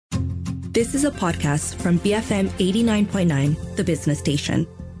This is a podcast from BFM 89.9, the business station.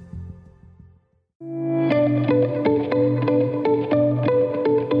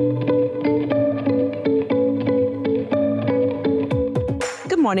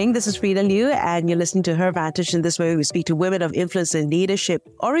 Good morning, this is Frida Liu, and you're listening to Her Vantage. In this way, we speak to women of influence and leadership.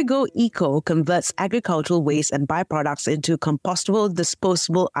 Origo Eco converts agricultural waste and byproducts into compostable,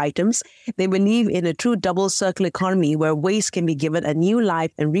 disposable items. They believe in a true double circle economy where waste can be given a new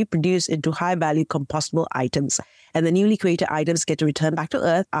life and reproduced into high-value compostable items. And the newly created items get to return back to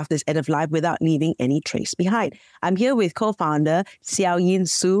Earth after its end of life without leaving any trace behind. I'm here with co-founder Xiao Yin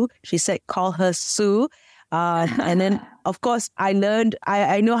Su. She said call her Su. And then, of course, I learned,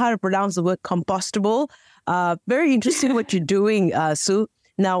 I know how to pronounce the word compostable. Very interesting what you're doing, Su.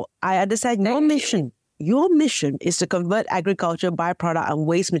 Now, I understand your mission is to convert agriculture byproduct and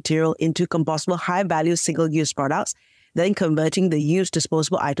waste material into compostable, high-value, single-use products, then converting the used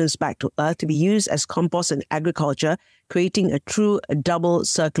disposable items back to Earth to be used as compost in agriculture, creating a true double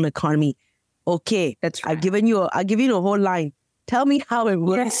circular economy. Okay, that's right. I've given you a whole line. Tell me how it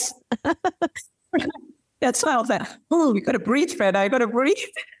works. Yes. That's why I was like, oh, you got to breathe, Fred. I got to breathe.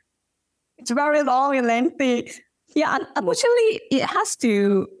 It's very long and lengthy. Yeah, unfortunately, it has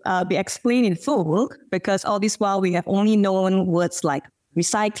to be explained in full because all this while we have only known words like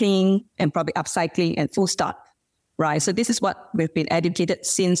recycling and probably upcycling and full stop, right? So this is what we've been educated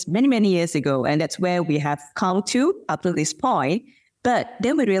since many, many years ago. And that's where we have come to up to this point. But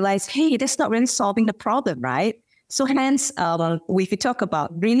then we realized, hey, that's not really solving the problem, right? So hence, if we talk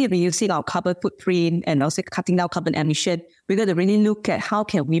about really reducing our carbon footprint and also cutting down carbon emission, we're going to really look at how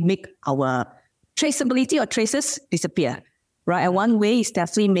can we make our traceability or traces disappear, right? And one way is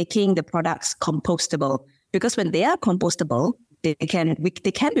definitely making the products compostable, because when they are compostable, they can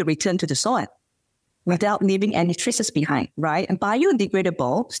be returned to the soil without leaving any traces behind, right? And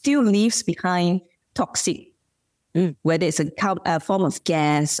biodegradable still leaves behind toxic, whether it's a form of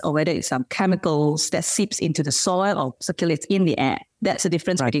gas or whether it's some chemicals that seeps into the soil or circulates in the air. That's the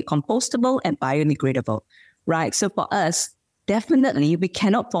difference between compostable and biodegradable, right? So for us, definitely we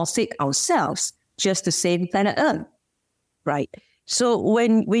cannot forsake ourselves just to save planet Earth. Right. So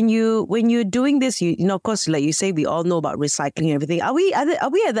when you're doing this, you know, of course, like you say, we all know about recycling and everything. Are we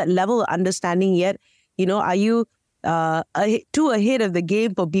at that level of understanding yet? You know, are you too ahead of the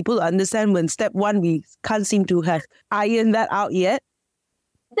game for people to understand when step one, we can't seem to have ironed that out yet?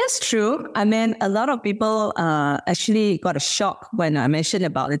 That's true. I mean, a lot of people actually got a shock when I mentioned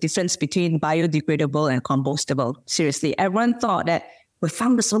about the difference between biodegradable and compostable. Seriously, everyone thought that we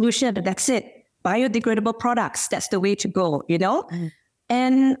found the solution, that's it. Biodegradable products, that's the way to go, you know?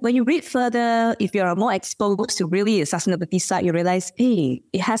 And when you read further, if you're more exposed to really the sustainability side, you realize, hey,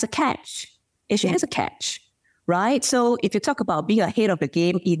 it has a catch. It has a catch. Right? So if you talk about being ahead of the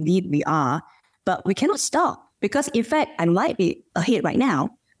game, indeed we are, but we cannot stop because in fact, I might be ahead right now,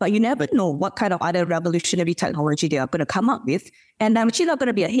 but you never know what kind of other revolutionary technology they are going to come up with. And I'm actually not going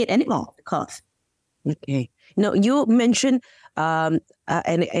to be ahead anymore because. Okay. Now, you mentioned, and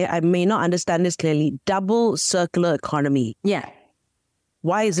I may not understand this clearly, double circular economy. Yeah.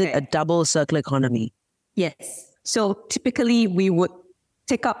 Why is it a double circular economy? Yes. So typically we would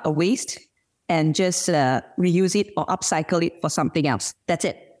take up a waste and just reuse it or upcycle it for something else. That's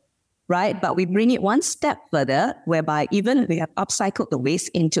it, right? But we bring it one step further, whereby even we have upcycled the waste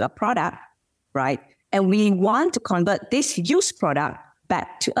into a product, right? And we want to convert this used product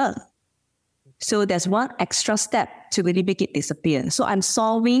back to Earth. So there's one extra step to really make it disappear. So I'm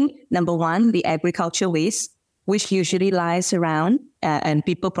solving, number one, the agriculture waste, which usually lies around and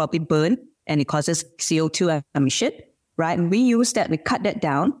people probably burn and it causes CO2 emission, right? And we use that, we cut that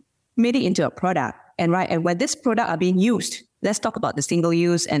down, made it into a product. And when this product are being used, let's talk about the single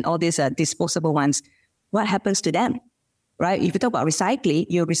use and all these disposable ones. What happens to them, right? If you talk about recycling,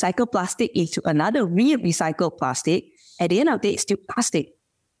 you recycle plastic into another recycled plastic. At the end of the day, it's still plastic.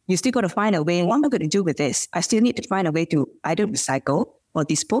 You still got to find a way. What am I going to do with this? I still need to find a way to either recycle or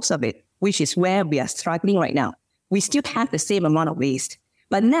dispose of it, which is where we are struggling right now. We still have the same amount of waste.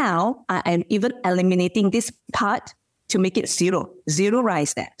 But now I am even eliminating this part to make it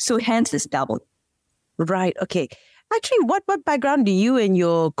zero-rise that. So hence it's doubled. Right. Okay. Actually, what background do you and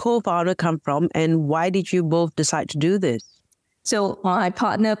your co-founder come from, and why did you both decide to do this? So my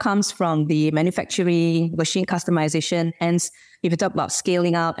partner comes from the manufacturing, machine customization. Hence, if you talk about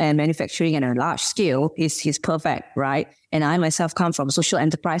scaling up and manufacturing at a large scale, he's perfect, right? And I myself come from a social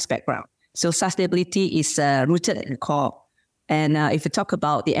enterprise background. So sustainability is rooted at the core. And if you talk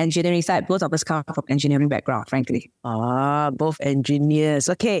about the engineering side, both of us come from engineering background, frankly. Both engineers.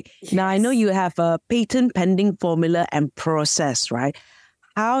 Okay. Yes. Now, I know you have a patent pending formula and process, right?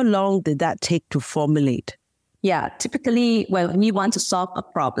 How long did that take to formulate? Yeah, typically when we want to solve a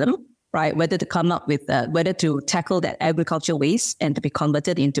problem, right, whether to come up with, whether to tackle that agricultural waste and to be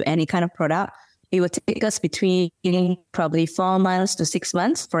converted into any kind of product, it would take us between probably 4 months to 6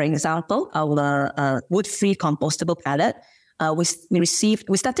 months. For example, our wood-free compostable pallet,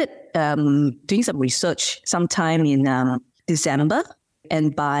 we started doing some research sometime in December,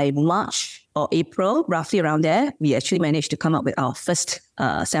 and by March or April, roughly around there, we actually managed to come up with our first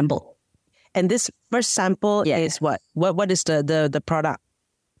sample. And this first sample is what? What is the product?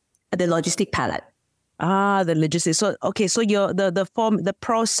 The logistic pallet. Ah, the logistics. So okay, so the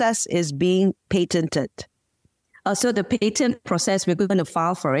process is being patented. So the patent process, we're going to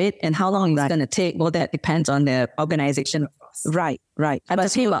file for it, and how long it's going to take, well, that depends on the organization. Right. I'm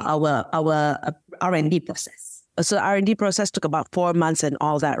talking about our R&D process. So the R&D process took about 4 months and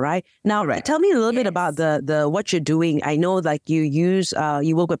all that, right? Now, tell me a little bit about the what you're doing. I know, like,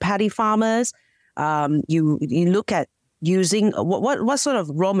 you work with paddy farmers. You look at using what sort of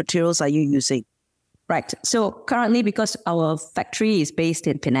raw materials are you using? Right. So currently, because our factory is based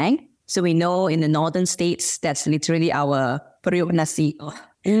in Penang, so we know in the northern states, that's literally our periuk nasi,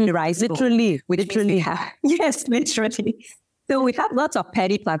 the rice. Literally. Yes, literally. So we have lots of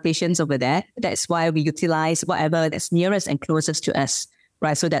paddy plantations over there. That's why we utilize whatever that's nearest and closest to us,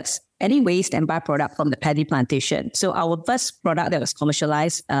 right? So that's any waste and byproduct from the paddy plantation. So our first product that was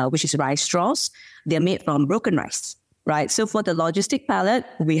commercialized, which is rice straws, they're made from broken rice, right? So for the logistic pallet,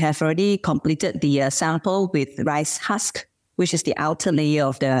 we have already completed the sample with rice husk, which is the outer layer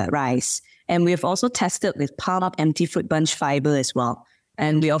of the rice. And we've also tested with palm empty fruit bunch fiber as well.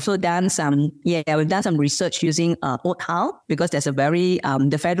 And we also done we've done some research using oat hull, because there's a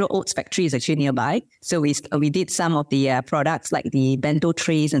the Federal Oats factory is actually nearby. So we did some of the products like the bento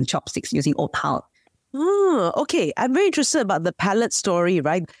trays and chopsticks using oat hull. Oh, okay. I'm very interested about the pallet story,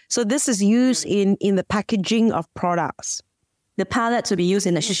 right? So this is used in the packaging of products. The pallets will be used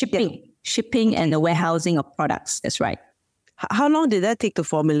in the shipping and the warehousing of products. That's right. How long did that take to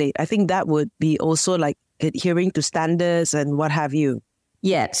formulate? I think that would be also like adhering to standards and what have you.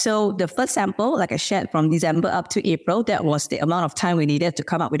 Yeah, so the first sample, like I shared, from December up to April, that was the amount of time we needed to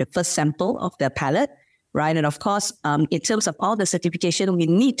come up with the first sample of the pallet, right? And of course, in terms of all the certification, we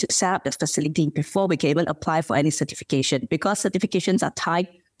need to set up the facility before we can even apply for any certification, because certifications are tied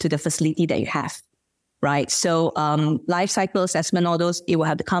to the facility that you have, right? So life cycle assessment, all those, it will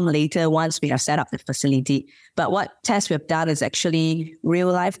have to come later once we have set up the facility. But what tests we've done is actually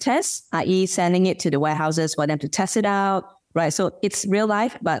real life tests, i.e. sending it to the warehouses for them to test it out. Right, so it's real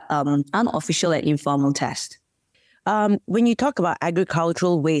life, but unofficial and informal test. When you talk about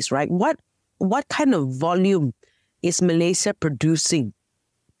agricultural waste, right, what kind of volume is Malaysia producing?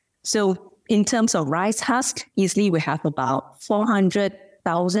 So in terms of rice husk, easily we have about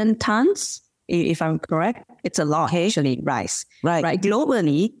 400,000 tons, if I'm correct. It's a lot, actually, rice. Right.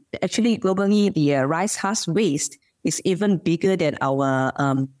 Globally, the rice husk waste is even bigger than our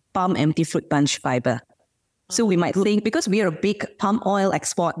palm empty fruit bunch fiber. So we might think, because we are a big palm oil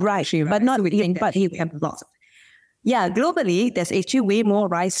export, right? But not really. But we have lots. Yeah, globally, there's actually way more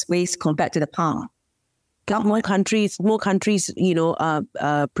rice waste compared to the palm. More countries, produce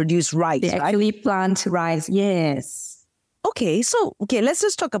rice. They actually plant rice. Yes. Okay, let's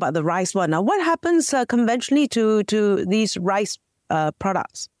just talk about the rice one now. What happens conventionally to these rice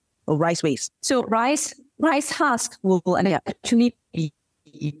products or rice waste? So rice husk will actually be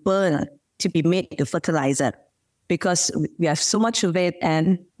burned to be made into fertilizer, because we have so much of it,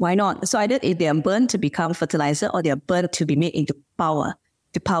 and why not? So either they are burned to become fertilizer, or they are burned to be made into power,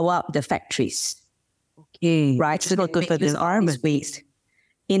 to power up the factories. Okay. Right? So not good for the environment. Waste.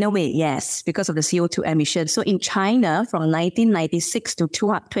 In a way, yes, because of the CO2 emissions. So in China, from 1996 to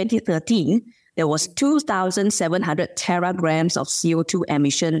 2013, there was 2,700 teragrams of CO2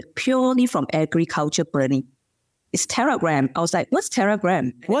 emission purely from agriculture burning. It's teragram. I was like, what's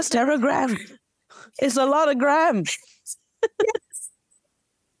teragram? What's teragram? It's a lot of grams.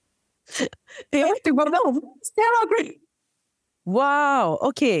 You have to know. It's teragram. Wow.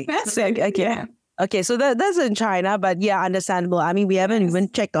 Okay. That's it. Okay. Yeah. Okay. So that's in China, but yeah, understandable. I mean, we haven't even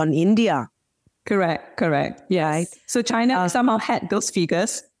checked on India. Correct. Yeah. Right. So China somehow had those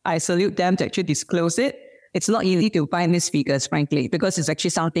figures. I salute them to actually disclose it. It's not easy to find these figures, frankly, because it's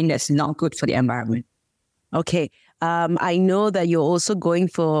actually something that's not good for the environment. Okay. I know that you're also going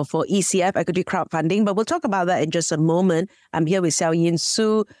for ECF, equity crowdfunding, but we'll talk about that in just a moment. I'm here with Xiao Yin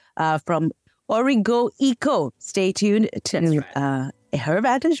Su from Origo Eco. Stay tuned to Her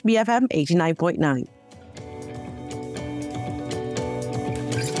Vantage, BFM 89.9.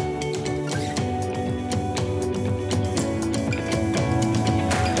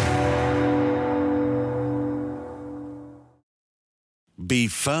 Be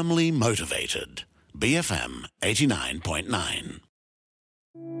firmly motivated. BFM 89.9.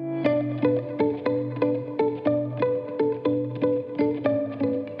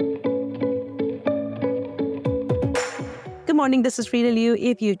 Good morning, this is Frida Liu.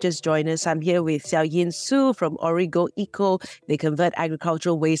 If you've just joined us, I'm here with Xiao Yin Su from Origo Eco. They convert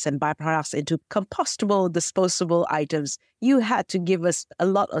agricultural waste and byproducts into compostable, disposable items. You had to give us a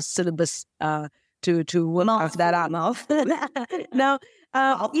lot of syllabus to work that out. Now,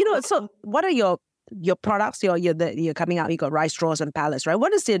 so what are your products? You're coming out. You got rice straws and pallets, right?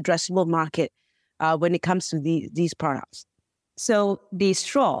 What is the addressable market when it comes to these products? So the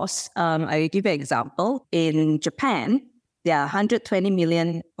straws, I'll give you an example. In Japan, there are 120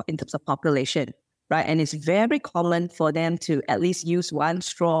 million in terms of population, right? And it's very common for them to at least use one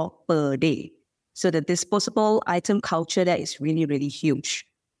straw per day. So the disposable item culture there is really, really huge,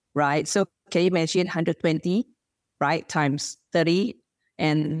 right? So can you imagine 120, right, times 30,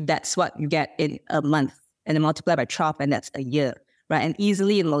 and that's what you get in a month, and then multiply by 12, and that's a year, right? And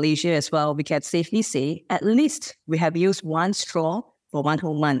easily in Malaysia as well, we can safely say at least we have used one straw for one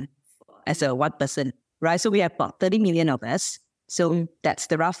whole month as a one person. Right, so we have about 30 million of us. So that's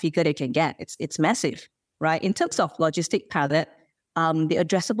the rough figure they can get. It's massive, right? In terms of logistic pallet, the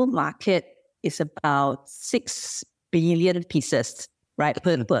addressable market is about 6 billion pieces, right,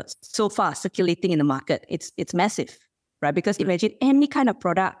 per so far circulating in the market. It's massive, right? Because imagine any kind of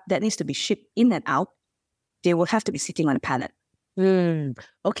product that needs to be shipped in and out, they will have to be sitting on a pallet.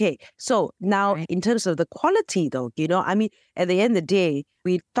 Okay. So now in terms of the quality though, at the end of the day,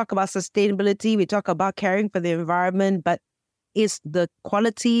 we talk about sustainability, we talk about caring for the environment, but is the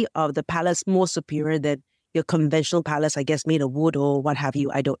quality of the pallets more superior than your conventional pallets, I guess, made of wood or what have you?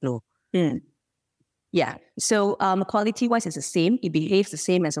 I don't know. Yeah. So quality-wise, it's the same. It behaves the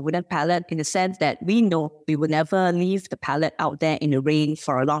same as a wooden pallet in the sense that we know we will never leave the pallet out there in the rain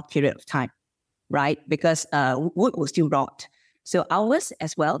for a long period of time, right? Because wood will still rot. So ours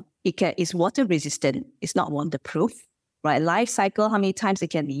as well, is water resistant. It's not waterproof, right? Life cycle, how many times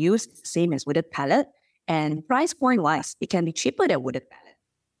it can be used, same as wooden pallet. And price point wise, it can be cheaper than wooden pallet.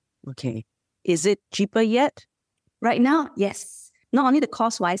 Okay. Is it cheaper yet? Right now, yes. Not only the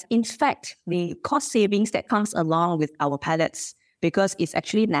cost wise, in fact, the cost savings that comes along with our pallets, because it's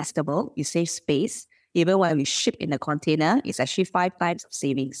actually nestable, you save space. Even when we ship in a container, it's actually 5 times of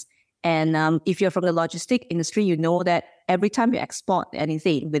savings. And if you're from the logistic industry, you know that every time you export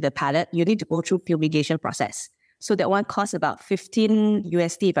anything with a pallet, you need to go through fumigation process. So that one costs about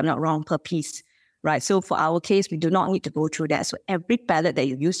 $15, if I'm not wrong, per piece, right? So for our case, we do not need to go through that. So every pallet that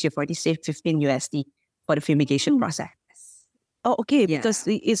you use, you've already saved $15 for the fumigation process. Oh, okay, yeah. Because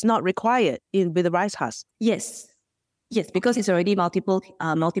it's not required with the rice husk. Yes, because it's already multiple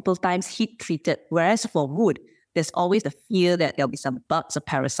times heat treated. Whereas for wood, there's always the fear that there'll be some bugs or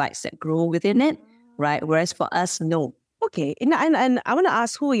parasites that grow within it, right? Whereas for us, no. Okay. And I want to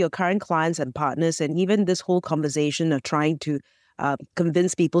ask, who are your current clients and partners, and even this whole conversation of trying to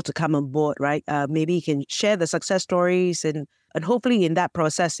convince people to come on board, right? Maybe you can share the success stories and hopefully in that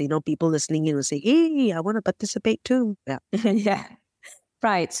process, people listening in will say, hey, I want to participate too. Yeah. Yeah.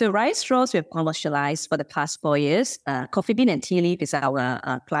 Right. So rice straws we've commercialized for the past 4 years. Coffee Bean and Tea Leaf is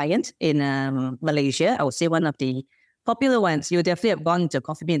our client in Malaysia. I would say one of the popular ones. You definitely have gone to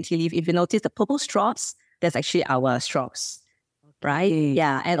Coffee Bean and Tea Leaf. If you notice the purple straws, that's actually our straws, right?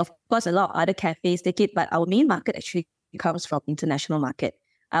 Yeah. And of course, a lot of other cafes take it, but our main market actually comes from international market.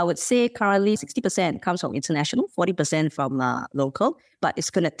 I would say currently 60% comes from international, 40% from local, but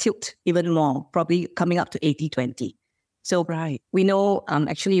it's going to tilt even more, probably coming up to 80-20. So we know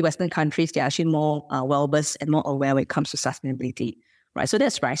actually Western countries, they're actually more well-versed and more aware when it comes to sustainability, right? So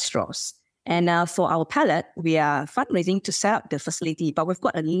that's rice straws. And for our pallet, we are fundraising to set up the facility, but we've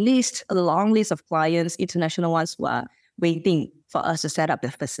got a long list of clients, international ones who are waiting for us to set up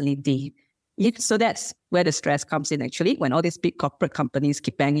the facility. So that's where the stress comes in actually, when all these big corporate companies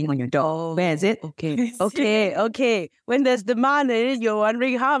keep banging on your door. Oh, where is it? Okay. When there's demand, you're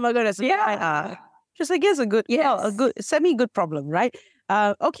wondering, how am I going to supply? Yeah. Just, I guess, a good semi-good problem, right?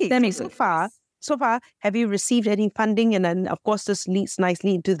 Okay, so far, have you received any funding? And then, of course, this leads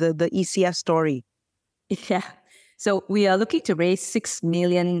nicely into the ECF story. Yeah. So we are looking to raise 6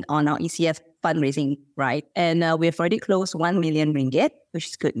 million on our ECF fundraising, right? And we've already closed 1 million ringgit, which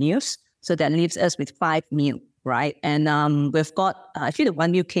is good news. So that leaves us with 5 mil, right? And we've got, actually the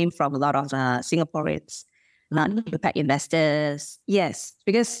 1 mil came from a lot of Singaporeans, impact investors. Yes,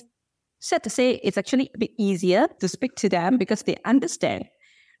 because sad to say, it's actually a bit easier to speak to them because they understand,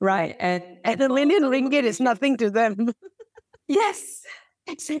 right? And $1 million ringgit is nothing to them. Yes,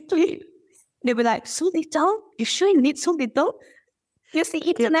 exactly. They were like, so little? You sure you need so little? You see,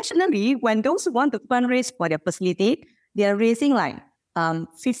 internationally, when those who want to fundraise for their facility, they are raising like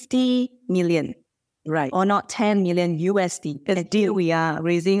 50 million. Right. Or not 10 million USD. And here we are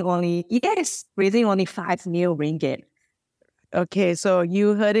raising only 5 million ringgit. Okay, so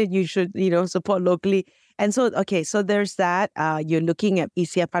you heard it. You should, support locally. And so, okay, so there's that. You're looking at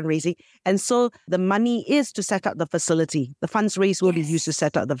ECF fundraising. And so the money is to set up the facility. The funds raised will be used to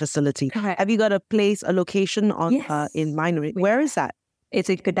set up the facility. Correct. Have you got a location in mind? Where is that? It's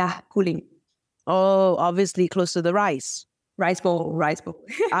in Kedah, Kuling. Oh, obviously close to the rice. Rice bowl.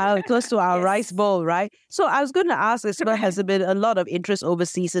 Close to our rice bowl, right? So I was going to ask as well, has there been a lot of interest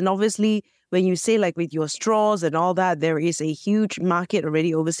overseas? And obviously, when you say like with your straws and all that, there is a huge market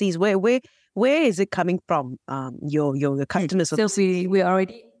already overseas. Where is it coming from? Your customers? So we're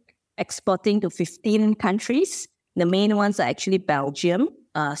already exporting to 15 countries. The main ones are actually Belgium,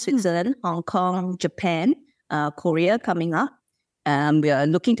 Switzerland, Hong Kong, Japan, Korea coming up. We are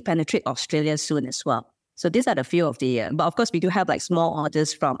looking to penetrate Australia soon as well. So these are the few of the, but of course we do have like small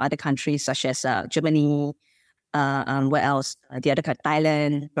orders from other countries such as Germany, where else? The other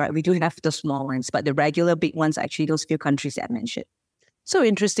Thailand, right? We do have the small ones, but the regular big ones are actually those few countries that I mentioned. So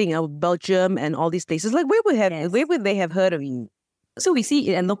interesting, Belgium and all these places. Like where would they have heard of you? So we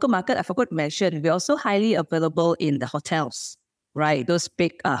see in local market, I forgot to mention, we're also highly available in the hotels, right? Those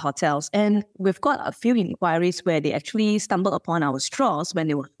big hotels. And we've got a few inquiries where they actually stumbled upon our straws when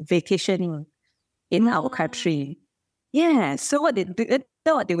they were vacationing in our country. Yeah, so what they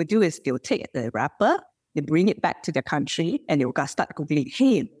would do is they would take the wrapper, they bring it back to their country, and they would start Googling,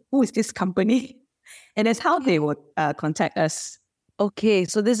 hey, who is this company? And that's how they would contact us. Okay,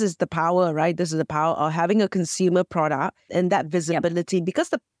 so this is the power, right? This is the power of having a consumer product and that visibility. Because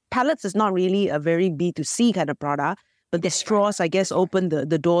the pallets is not really a very B2C kind of product, but the straws, I guess, open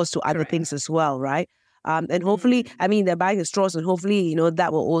the doors to other things as well, right? And hopefully, they're buying the straws and hopefully,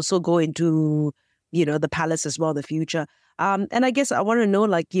 that will also go into the pallets as well in the future. And I guess I want to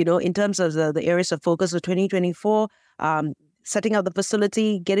know, in terms of the areas of focus of 2024, setting up the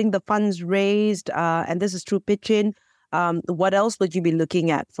facility, getting the funds raised, and this is through pitch-in. What else would you be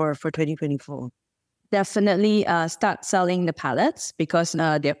looking at for 2024? Definitely start selling the pallets because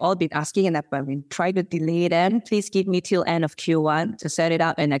they've all been asking and I've been trying to delay them. Please give me till end of Q1 to set it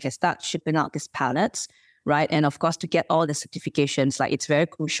up and I can start shipping out these pallets, right? And of course, to get all the certifications, it's very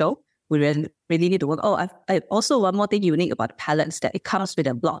crucial. We really need to work. I also, one more thing unique about pallets that it comes with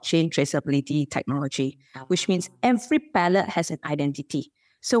a blockchain traceability technology, which means every pallet has an identity.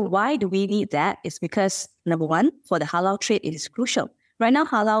 So why do we need that? It's because, number one, for the halal trade, it is crucial. Right now,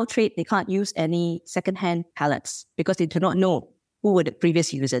 halal trade, they can't use any secondhand pallets because they do not know who were the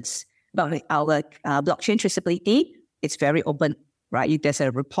previous users. But with our blockchain traceability, it's very open, right? There's a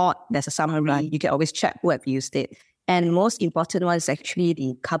report, there's a summary, you can always check who have used it. And most important one is actually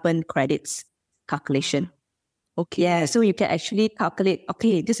the carbon credits calculation. Okay. Yeah, so you can actually calculate,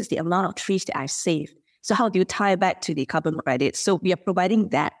 okay, this is the amount of trees that I've saved. So how do you tie back to the carbon credits? So we are providing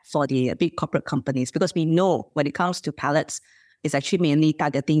that for the big corporate companies because we know when it comes to pallets, it's actually mainly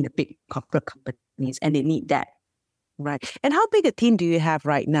targeting the big corporate companies and they need that. Right. And how big a team do you have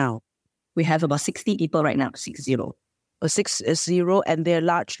right now? We have about 60 people right now, 60. 60, and they're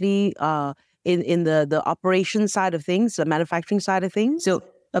largely in the operation side of things, the manufacturing side of things? So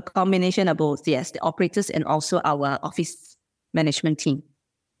a combination of both, yes, the operators and also our office management team.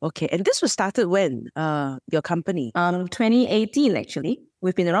 Okay, and this was started when, your company? 2018, actually.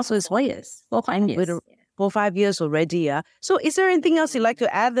 We've been around for 4 years, 4 or 5 years. 4 or 5 years already, yeah. So is there anything else you'd like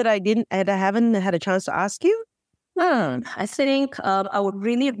to add that I haven't had a chance to ask you? I think I would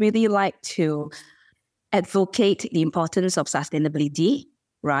really, really like to advocate the importance of sustainability,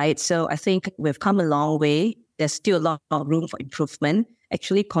 right? So I think we've come a long way. There's still a lot of room for improvement.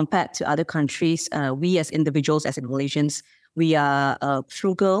 Actually, compared to other countries, we as individuals, as Malaysians, we are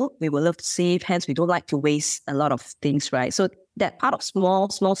frugal. We will love to save. Hence, we don't like to waste a lot of things, right? So that part of small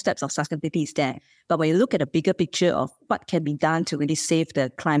steps of sustainability is there. But when you look at a bigger picture of what can be done to really save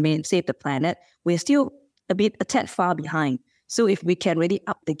the climate, save the planet, we're still a tad far behind. So if we can really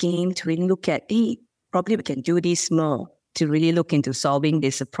up the game to really look at, probably we can do this more to really look into solving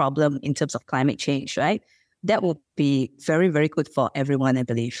this problem in terms of climate change, right? That will be very, very good for everyone, I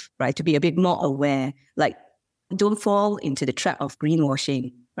believe, right? To be a bit more aware, don't fall into the trap of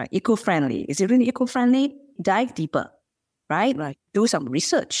greenwashing, right? Eco-friendly. Is it really eco-friendly? Dive deeper, right? Do some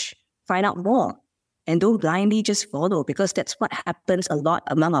research, find out more, and don't blindly just follow because that's what happens a lot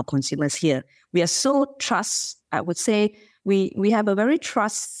among our consumers here. We are so I would say we have a very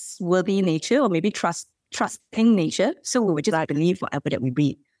trustworthy nature or maybe trusting nature. So we would just believe whatever that we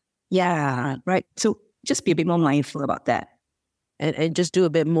read. Yeah, right. So just be a bit more mindful about that. and just do a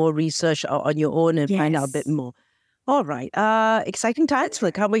bit more research on your own and find out a bit more. All right. Exciting times.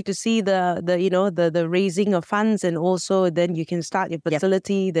 I can't wait to see the raising of funds, and also then you can start your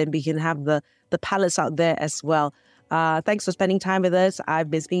facility. Then we can have the pallets out there as well. Thanks for spending time with us. I've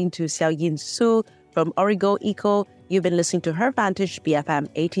been speaking to Xiao Yin Su from Origo Eco. You've been listening to Her Vantage, BFM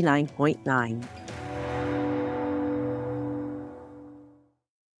 89.9.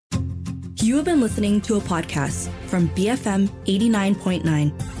 You have been listening to a podcast from BFM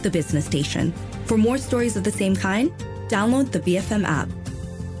 89.9, the business station. For more stories of the same kind, download the BFM app.